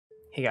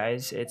Hey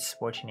guys, it's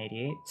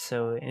Fortune88.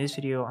 So in this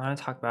video, I want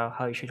to talk about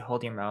how you should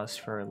hold your mouse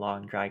for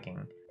long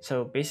dragging.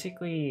 So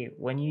basically,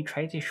 when you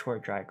try to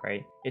short drag,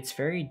 right, it's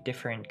very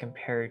different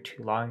compared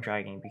to long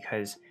dragging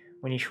because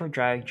when you short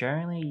drag,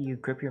 generally you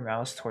grip your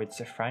mouse towards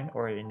the front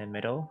or in the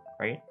middle,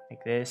 right,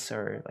 like this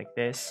or like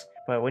this.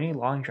 But when you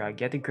long drag,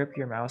 you have to grip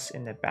your mouse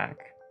in the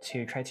back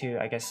to try to,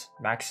 I guess,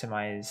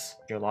 maximize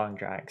your long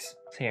drags.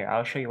 So here,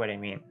 I'll show you what I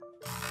mean.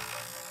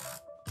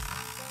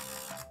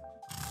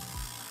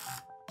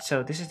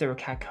 So this is the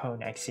Roccat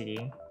Kone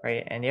XCD,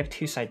 right? And they have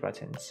two side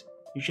buttons.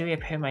 Usually I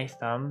put my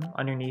thumb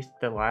underneath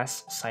the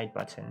last side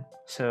button.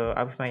 So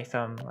I'll put my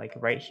thumb like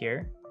right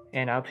here,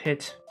 and I'll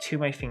put two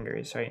of my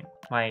fingers, right?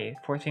 My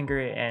fourth finger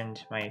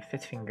and my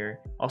fifth finger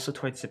also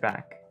towards the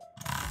back.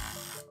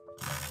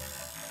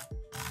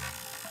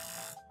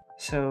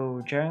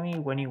 So generally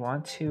when you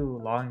want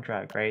to long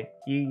drag, right,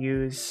 you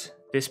use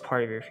this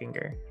part of your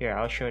finger. Here,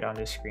 I'll show it on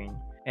the screen.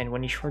 And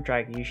when you short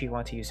drag, you usually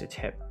want to use the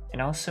tip.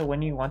 And also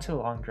when you want to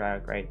long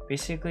drag, right,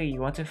 basically you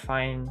want to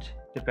find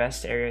the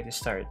best area to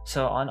start.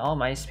 So on all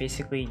mice,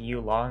 basically you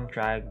long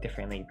drag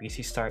differently because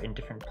you start in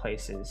different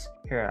places.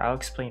 Here, I'll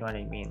explain what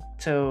I mean.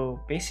 So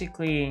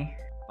basically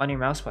on your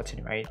mouse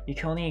button, right, you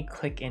can only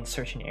click in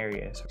certain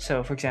areas.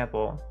 So for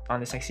example,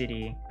 on this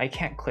XCD, I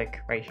can't click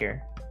right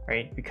here,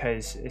 right,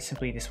 because it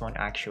simply this won't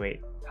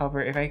actuate.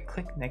 However, if I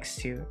click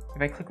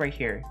right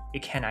here,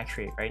 it can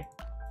actuate, right?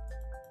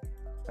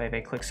 But if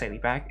I click slightly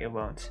back, it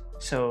won't.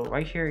 So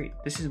right here,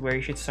 this is where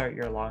you should start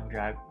your long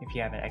drag if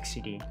you have an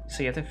XCD.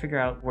 So you have to figure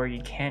out where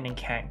you can and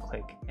can't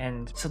click.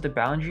 And so the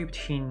boundary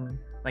between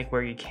like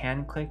where you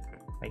can click,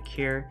 like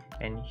here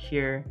and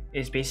here,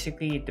 is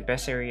basically the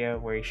best area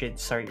where you should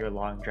start your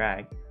long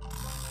drag.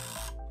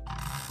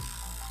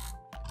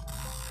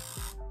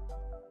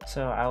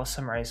 So I'll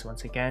summarize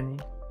once again.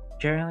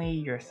 Generally,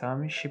 your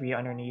thumb should be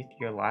underneath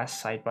your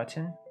last side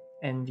button,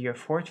 and your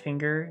fourth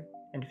finger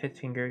and fifth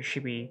finger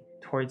should be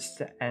towards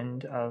the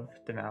end of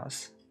the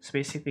mouse. So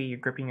basically you're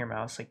gripping your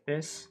mouse like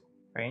this,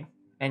 right?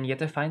 And you have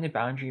to find the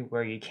boundary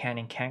where you can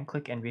and can't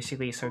click and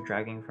basically start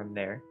dragging from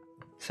there.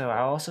 So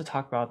I'll also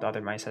talk about the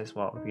other mice as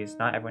well because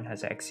not everyone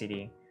has an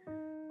XCD.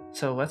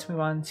 So let's move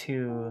on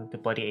to the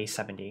Bloody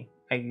A70.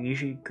 I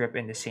usually grip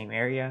in the same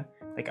area,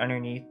 like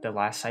underneath the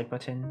last side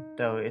button,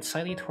 though it's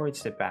slightly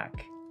towards the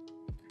back.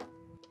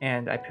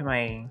 And I put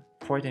my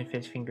fourth and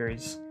fifth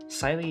fingers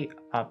slightly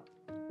up.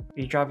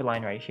 You draw the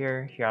line right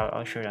here. Here,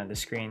 I'll show it on the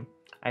screen.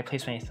 I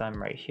place my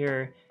thumb right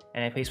here,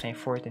 and I place my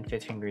fourth and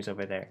fifth fingers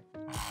over there.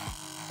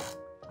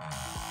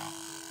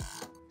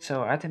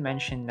 So I have to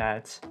mention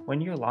that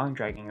when you're long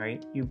dragging,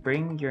 right, you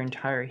bring your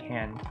entire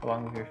hand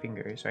along with your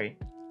fingers, right?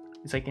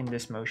 It's like in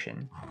this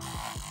motion.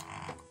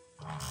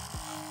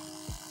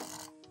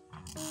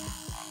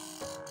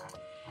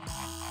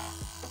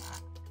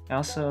 And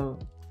also,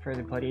 for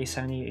the Bloody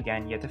A70,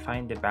 again, you have to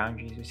find the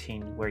boundaries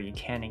between where you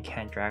can and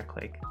can't drag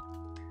click.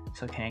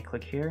 So can I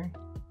click here?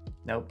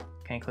 Nope.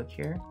 Can I click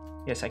here?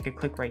 Yes, I could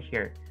click right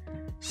here.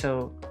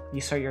 So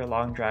you start your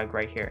long drag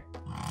right here.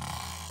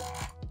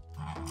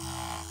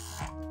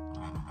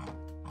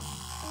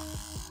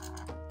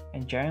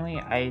 And generally,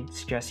 I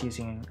suggest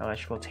using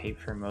electrical tape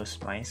for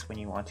most mice when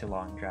you want to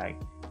long drag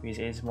because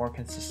it is more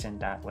consistent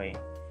that way.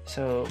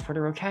 So for the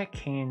Roccat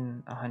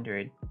Kain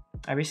 100,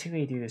 I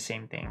basically do the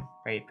same thing,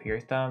 right? Put your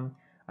thumb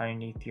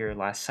underneath your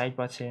last side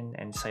button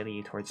and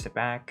slightly towards the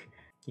back.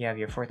 You have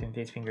your fourth and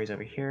fifth fingers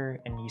over here,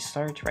 and you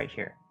start right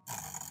here.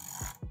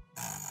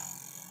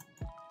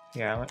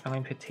 Yeah, I'm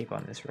gonna put tape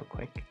on this real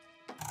quick.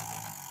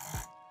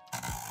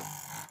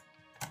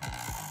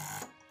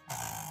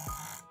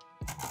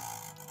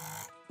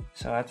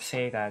 So I have to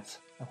say that,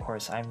 of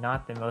course, I'm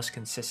not the most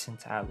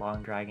consistent at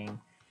long dragging.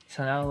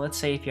 So now let's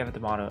say if you have the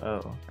Mojo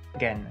O.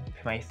 Again,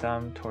 put my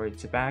thumb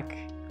towards the back,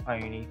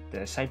 underneath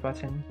the side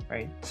button,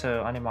 right?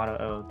 So on the Mojo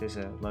O, there's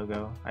a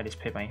logo. I just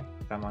put my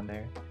thumb on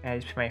there, and I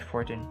just put my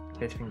fourth and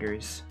fifth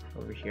fingers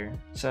over here.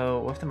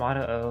 So with the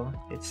Mojo O,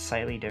 it's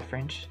slightly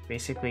different.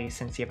 Basically,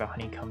 since you have a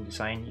honeycomb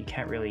design, you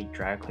can't really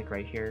drag click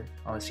right here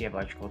unless you have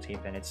electrical tape,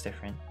 and it's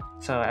different.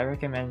 So I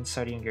recommend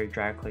starting your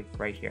drag click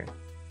right here.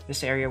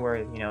 This area where,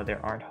 you know,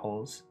 there aren't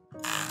holes.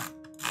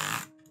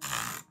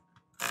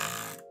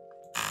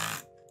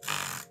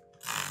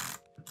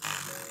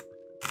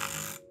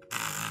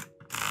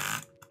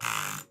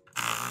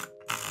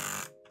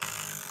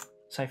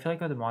 So I feel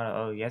like with the Mojo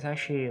O, you have to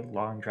actually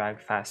long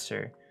drag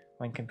faster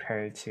when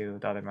compared to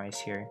the other mice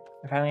here.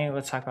 And finally,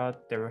 let's talk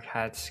about the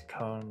Roccat's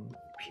Kone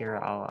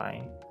Pure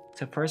Ally.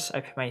 So first,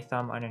 I put my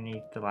thumb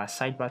underneath the last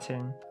side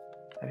button.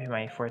 I put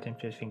my fourth and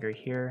fifth finger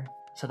here.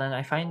 So then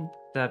I find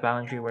the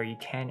boundary where you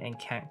can and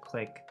can't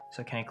click.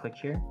 So can I click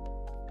here?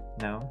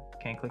 No.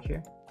 Can I click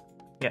here?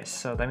 Yes,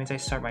 so that means I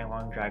start my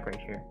long drag right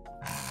here.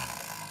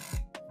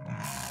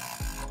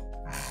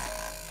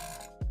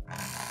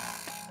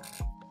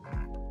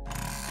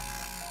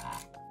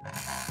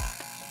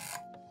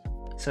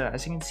 So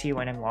as you can see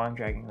when I'm long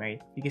dragging, right,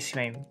 you can see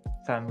my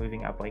thumb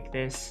moving up like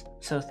this.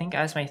 So think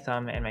as my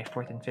thumb and my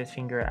fourth and fifth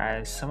finger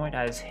as somewhat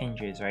as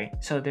hinges, right?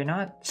 So they're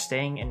not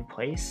staying in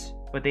place,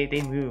 but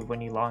they move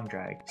when you long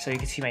drag. So you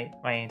can see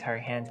my entire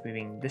hand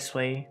moving this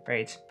way,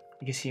 right?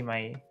 You can see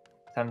my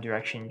thumb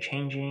direction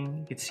changing.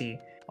 You can see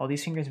all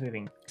these fingers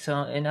moving.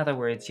 So in other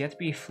words, you have to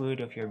be fluid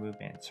with your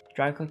movements.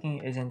 Drag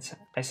clicking isn't,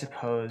 I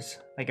suppose,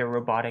 like a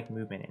robotic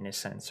movement in a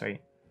sense,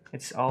 right?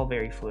 It's all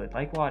very fluid,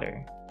 like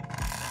water.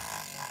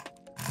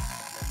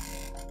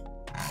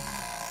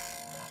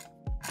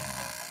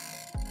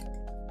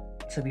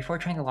 So before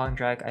trying to long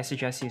drag, I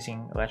suggest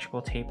using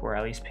electrical tape or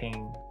at least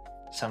putting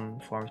some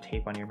form of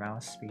tape on your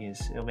mouse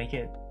because it'll make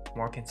it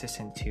more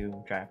consistent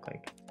to drag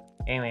click.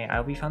 Anyway, I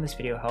hope you found this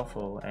video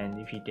helpful, and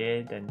if you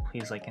did, then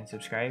please like and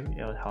subscribe,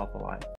 it'll help a lot.